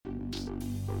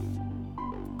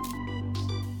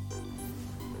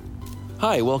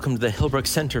Hi, welcome to the Hillbrook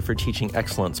Center for Teaching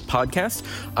Excellence podcast.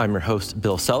 I'm your host,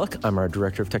 Bill Selleck. I'm our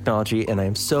Director of Technology, and I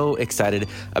am so excited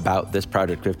about this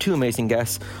project. We have two amazing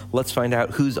guests. Let's find out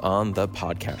who's on the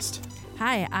podcast.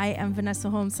 Hi, I am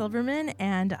Vanessa Holmes Silverman,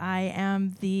 and I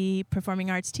am the performing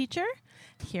arts teacher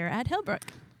here at Hillbrook.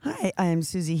 Hi, I'm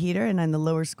Susie Heater, and I'm the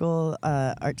lower school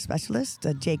art specialist,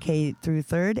 JK through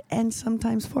 3rd, and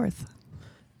sometimes 4th.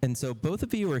 And so both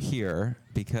of you are here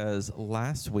because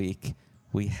last week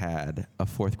we had a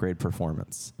 4th grade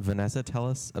performance. Vanessa, tell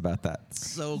us about that.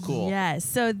 So cool. Yes.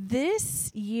 So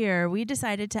this year we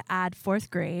decided to add 4th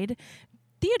grade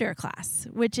theater class,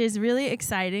 which is really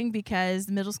exciting because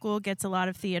middle school gets a lot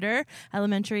of theater.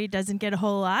 Elementary doesn't get a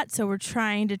whole lot. So we're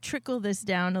trying to trickle this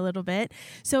down a little bit.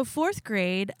 So 4th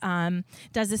grade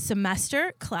does a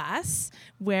semester class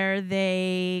where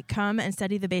they come and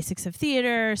study the basics of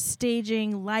theater,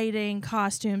 staging, lighting,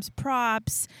 costumes,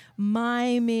 props,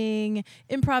 miming,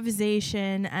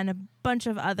 improvisation, and a bunch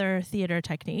of other theater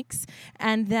techniques.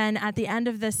 And then at the end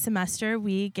of this semester,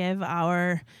 we give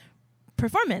our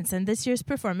performance, and this year's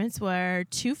performance were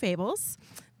 2 fables,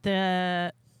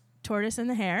 The Tortoise and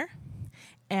the Hare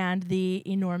and The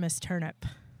Enormous Turnip.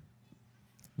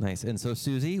 Nice. And so,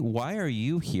 Susie, why are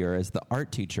you here as the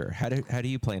art teacher? How do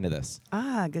you play into this?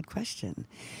 Good question.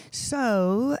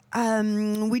 So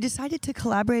we decided to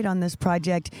collaborate on this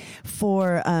project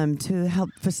for to help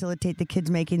facilitate the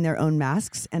kids making their own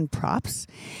masks and props.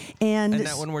 And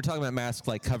that when we're talking about masks,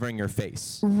 like covering your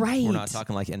face. Right. We're not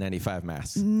talking like N95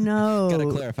 masks. No. Got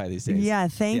to clarify these days. Yeah,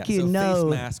 thank you. So no.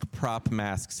 face mask, prop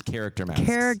masks, character masks.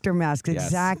 Character masks, Yes.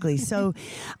 exactly. So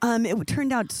it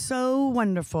turned out so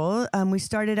wonderful. We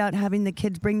started out having the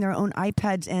kids bring their own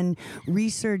iPads and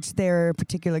research their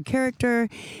particular character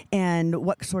and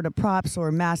what sort of props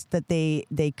or masks that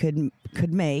they could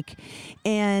make.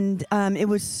 And it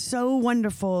was so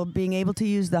wonderful being able to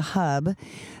use the hub,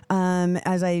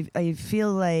 as I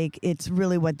feel like it's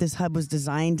really what this hub was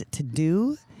designed to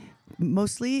do.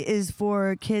 Mostly is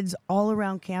for kids all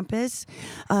around campus,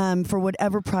 for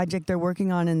whatever project they're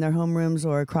working on in their homerooms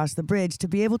or across the bridge, to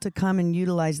be able to come and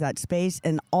utilize that space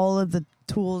and all of the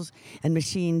tools and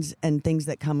machines and things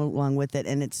that come along with it.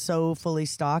 And it's so fully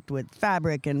stocked with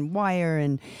fabric and wire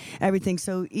and everything.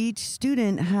 So each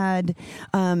student had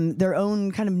their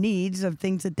own kind of needs of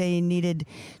things that they needed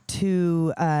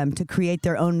to create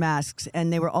their own masks.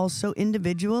 And they were all so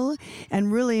individual. And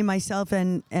really myself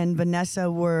and Vanessa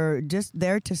were just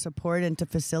there to support and to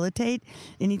facilitate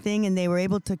anything. And they were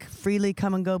able to freely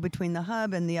come and go between the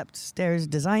hub and the upstairs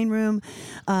design room.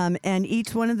 And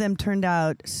each one of them turned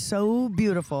out so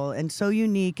beautiful and so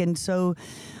unique and so,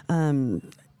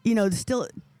 still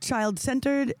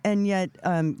child-centered and yet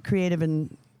creative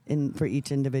in for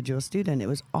each individual student. It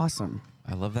was awesome.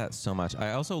 I love that so much.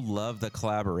 I also love the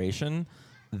collaboration,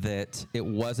 that it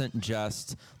wasn't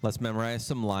just let's memorize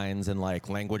some lines in like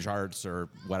language arts or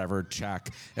whatever, check.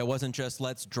 It wasn't just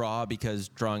let's draw because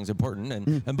drawing's important,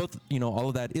 and both, all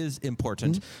of that is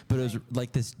important, but it was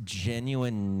like this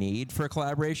genuine need for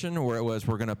collaboration where it was,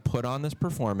 we're going to put on this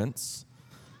performance.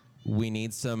 We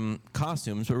need some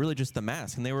costumes, but really just the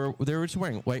mask. And they were just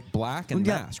wearing white, black, and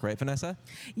mask, right, Vanessa?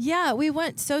 Yeah, we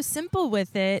went so simple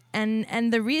with it.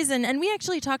 And the reason, and we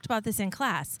actually talked about this in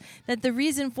class, that the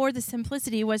reason for the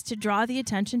simplicity was to draw the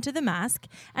attention to the mask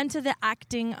and to the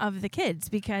acting of the kids,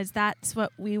 because that's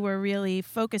what we were really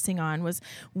focusing on, was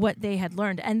what they had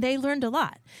learned. And they learned a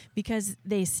lot because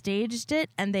they staged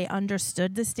it and they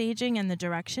understood the staging and the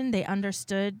direction. They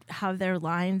understood how their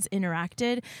lines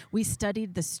interacted. We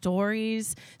studied the stories.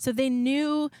 So they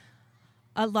knew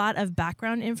a lot of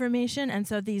background information. And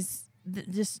so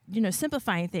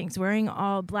simplifying things, wearing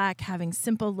all black, having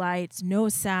simple lights, no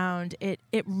sound, it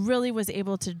really was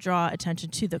able to draw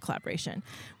attention to the collaboration,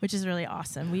 which is really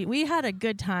awesome. We had a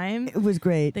good time. It was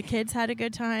great. The kids had a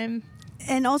good time.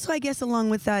 And also, I guess,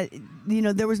 along with that,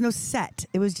 there was no set.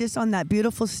 It was just on that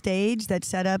beautiful stage that's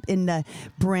set up in the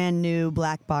brand new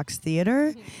Black Box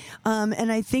Theater.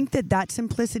 And I think that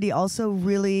simplicity also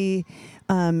really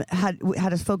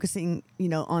had us focusing,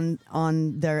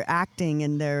 on their acting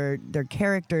and their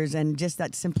characters, and just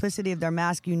that simplicity of their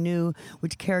mask. You knew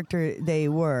which character they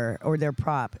were or their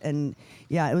prop. And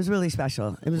yeah, it was really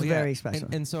special. It was very special.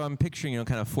 And so I'm picturing,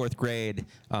 kind of 4th grade.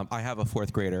 I have a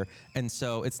 4th grader. And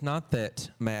so it's not that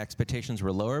my expectations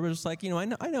were lower, but it's like, I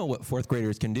know what 4th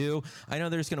graders can do. I know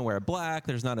they're just going to wear black.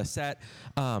 There's not a set.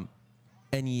 And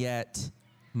yet,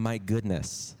 my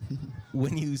goodness,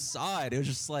 when you saw it, it was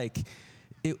just like,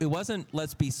 it wasn't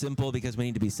let's be simple because we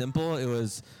need to be simple. It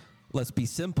was let's be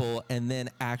simple, and then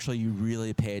actually you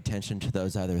really pay attention to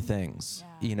those other things.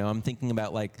 Yeah. You know, I'm thinking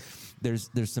about like there's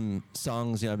some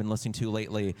songs, you know, I've been listening to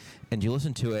lately, and you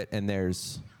listen to it and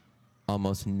there's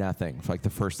almost nothing for like the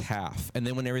first half, and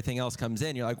then when everything else comes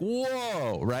in, you're like,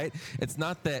 whoa, right? It's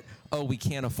not that, oh, we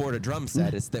can't afford a drum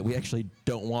set, it's that we actually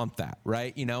don't want that,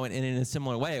 right? You know, and in a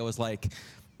similar way, it was like,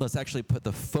 let's actually put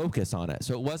the focus on it.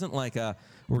 So it wasn't like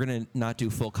we're going to not do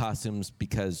full costumes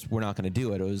because we're not going to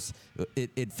do it.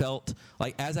 It felt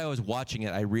like as I was watching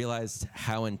it, I realized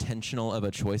how intentional of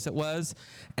a choice it was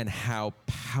and how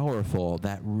powerful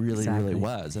that really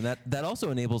was. And that also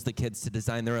enables the kids to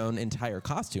design their own entire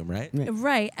costume, right?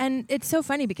 Right. And it's so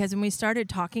funny because when we started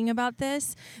talking about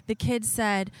this, the kids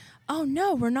said, oh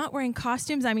no, we're not wearing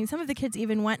costumes. I mean, some of the kids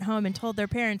even went home and told their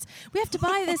parents, we have to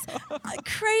buy this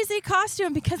crazy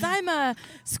costume because I'm a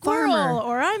squirrel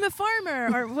or I'm a farmer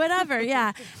or whatever.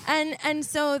 Yeah. And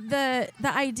so the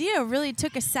idea really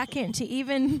took a second to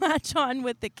even latch on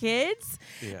with the kids.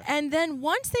 Yeah. And then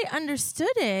once they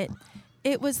understood it,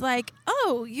 it was like,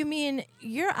 oh, you mean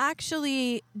you're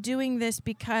actually doing this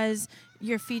because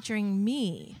you're featuring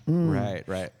me.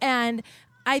 Right. And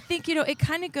I think, you know, it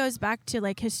kind of goes back to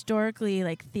like historically,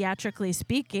 like theatrically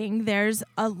speaking, there's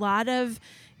a lot of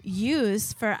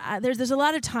use for, there's a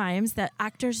lot of times that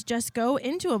actors just go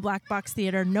into a black box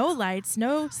theater, no lights,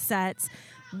 no sets,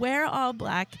 wear all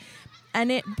black,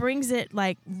 and it brings it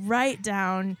like right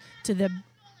down to the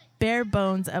bare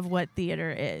bones of what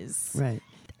theater is. Right.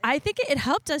 I think it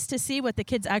helped us to see what the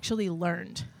kids actually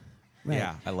learned. Right.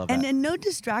 Yeah, I love that. And no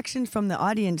distractions from the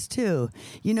audience, too.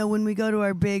 You know, when we go to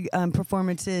our big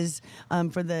performances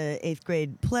for the 8th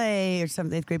grade play or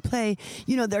 7th, 8th grade play,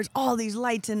 you know, there's all these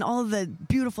lights and all the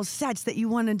beautiful sets that you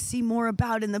want to see more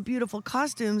about and the beautiful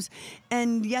costumes.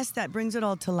 And yes, that brings it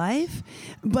all to life.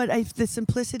 But the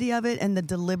simplicity of it and the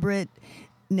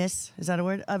deliberateness, is that a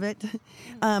word, of it,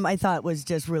 I thought was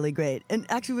just really great. And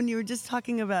actually, when you were just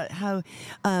talking about how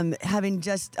having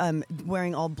just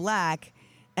wearing all black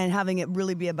and having it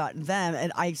really be about them,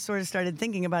 and I sort of started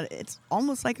thinking about it. It's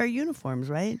almost like our uniforms,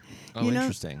 right? Oh, you know?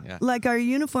 interesting. Yeah. Like our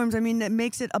uniforms, I mean, it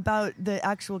makes it about the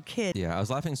actual kid. Yeah, I was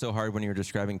laughing so hard when you were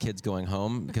describing kids going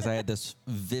home because I had this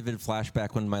vivid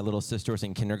flashback when my little sister was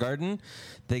in kindergarten.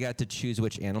 They got to choose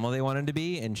which animal they wanted to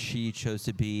be, and she chose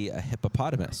to be a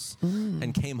hippopotamus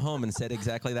and came home and said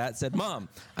exactly that. Said, Mom,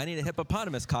 I need a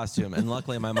hippopotamus costume. And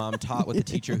luckily my mom taught with a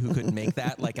teacher who could make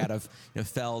that like out of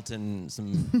felt and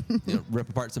some rip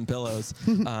apart some pillows.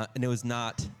 And it was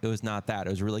not that. It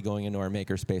was really going into our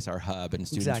makerspace, our hub, and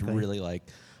students really like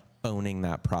owning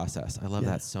that process. I love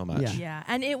that so much. Yeah,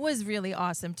 and it was really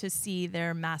awesome to see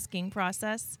their masking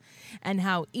process and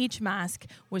how each mask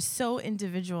was so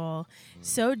individual,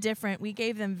 so different. We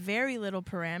gave them very little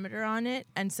parameter on it,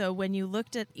 and so when you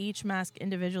looked at each mask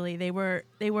individually, they were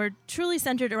truly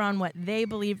centered around what they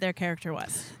believed their character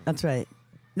was. That's right.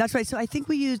 So I think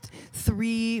we used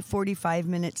 3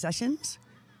 45-minute sessions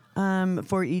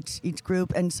for each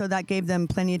group, and so that gave them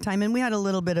plenty of time, and we had a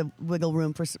little bit of wiggle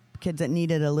room for kids that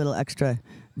needed a little extra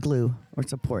glue or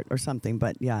support or something.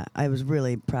 But yeah, I was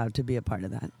really proud to be a part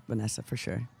of that, Vanessa, for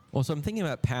sure. Well, so I'm thinking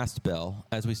about past Bill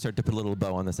as we start to put a little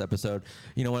bow on this episode.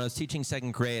 You know, when I was teaching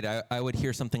 2nd grade, I would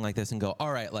hear something like this and go,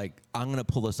 all right, like, I'm going to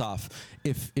pull this off.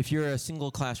 If you're a single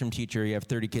classroom teacher, you have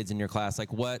 30 kids in your class, like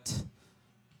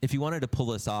if you wanted to pull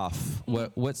this off,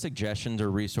 what suggestions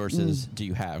or resources do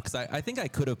you have? Because I think I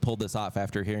could have pulled this off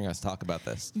after hearing us talk about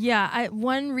this. Yeah,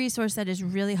 one resource that is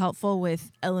really helpful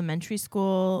with elementary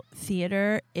school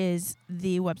theater is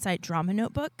the website Drama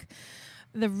Notebook.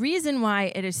 The reason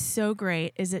why it is so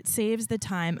great is it saves the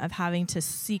time of having to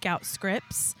seek out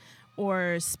scripts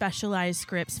or specialized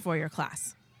scripts for your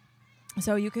class.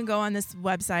 So you can go on this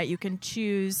website, you can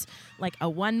choose like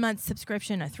a 1-month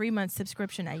subscription, a 3-month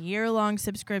subscription, a year-long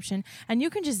subscription, and you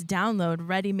can just download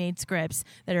ready-made scripts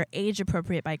that are age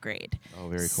appropriate by grade. Oh,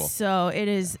 very cool. So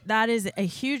that is a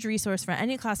huge resource for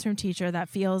any classroom teacher that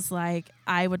feels like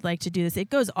I would like to do this. It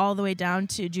goes all the way down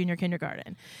to junior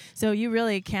kindergarten. So you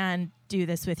really can do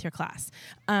this with your class.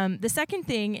 The second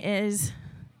thing is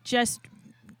just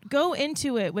go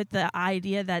into it with the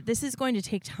idea that this is going to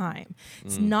take time.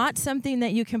 It's not something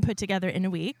that you can put together in a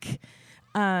week.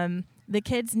 The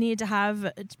kids need to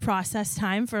have process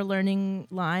time for learning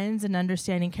lines and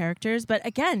understanding characters. But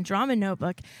again, Drama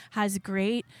Notebook has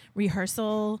great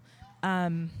rehearsal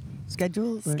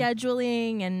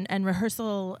scheduling and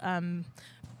rehearsal.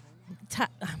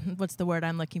 What's the word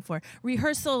I'm looking for?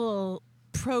 Rehearsal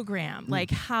program, like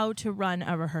how to run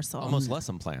a rehearsal. Almost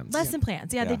lesson plans. Lesson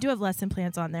plans. Yeah, they do have lesson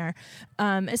plans on there,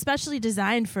 especially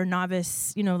designed for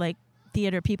novice, like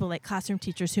theater people, like classroom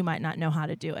teachers who might not know how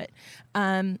to do it.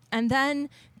 And then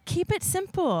keep it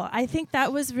simple. I think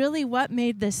that was really what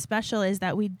made this special, is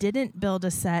that we didn't build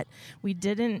a set. We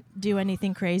didn't do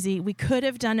anything crazy. We could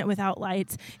have done it without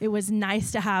lights. It was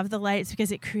nice to have the lights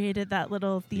because it created that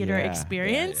little theater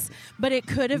experience, but it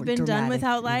could have More been done dramatic,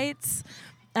 without lights,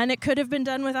 and it could have been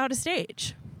done without a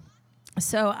stage.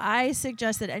 So I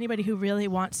suggest that anybody who really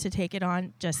wants to take it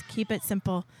on, just keep it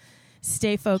simple,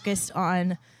 stay focused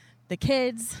on the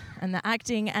kids and the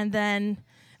acting, and then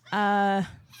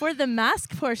for the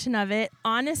mask portion of it,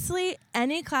 honestly,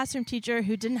 any classroom teacher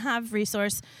who didn't have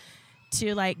resource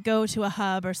to like go to a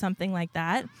hub or something like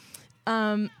that,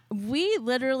 I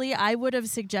would have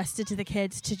suggested to the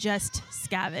kids to just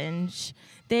scavenge.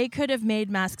 They could have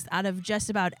made masks out of just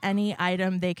about any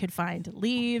item they could find.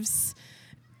 Leaves,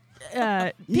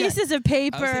 pieces of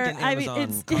paper. I was thinking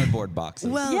Amazon cardboard boxes.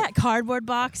 Well, Cardboard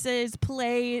boxes,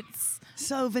 plates.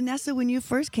 So Vanessa, when you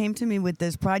first came to me with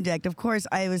this project, of course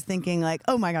I was thinking like,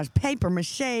 oh my gosh, paper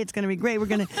mache, it's going to be great. We're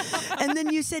going to, and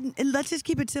then you said, let's just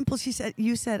keep it simple.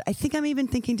 You said, I think I'm even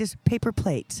thinking just paper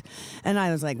plates. And I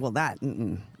was like, well,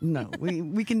 no,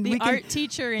 we can. The art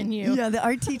teacher in you. Yeah, the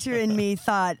art teacher in me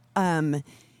thought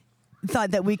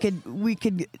that we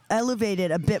could elevate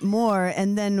it a bit more,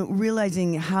 and then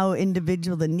realizing how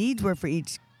individual the needs were for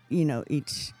each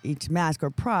mask or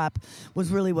prop was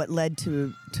really what led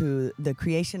to the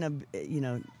creation of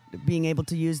being able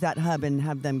to use that hub and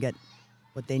have them get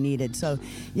what they needed. So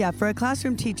yeah, for a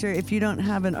classroom teacher, if you don't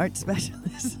have an art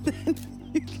specialist, then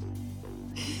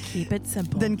keep it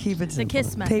simple. keep it simple. The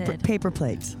KISS method. Paper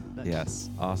plates. Yes.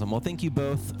 Awesome. Well, thank you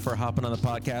both for hopping on the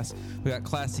podcast. We got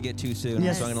class to get to soon,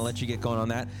 Yes. so I'm going to let you get going on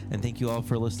that. And thank you all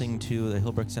for listening to the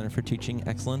Hillbrook Center for Teaching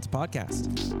Excellence podcast.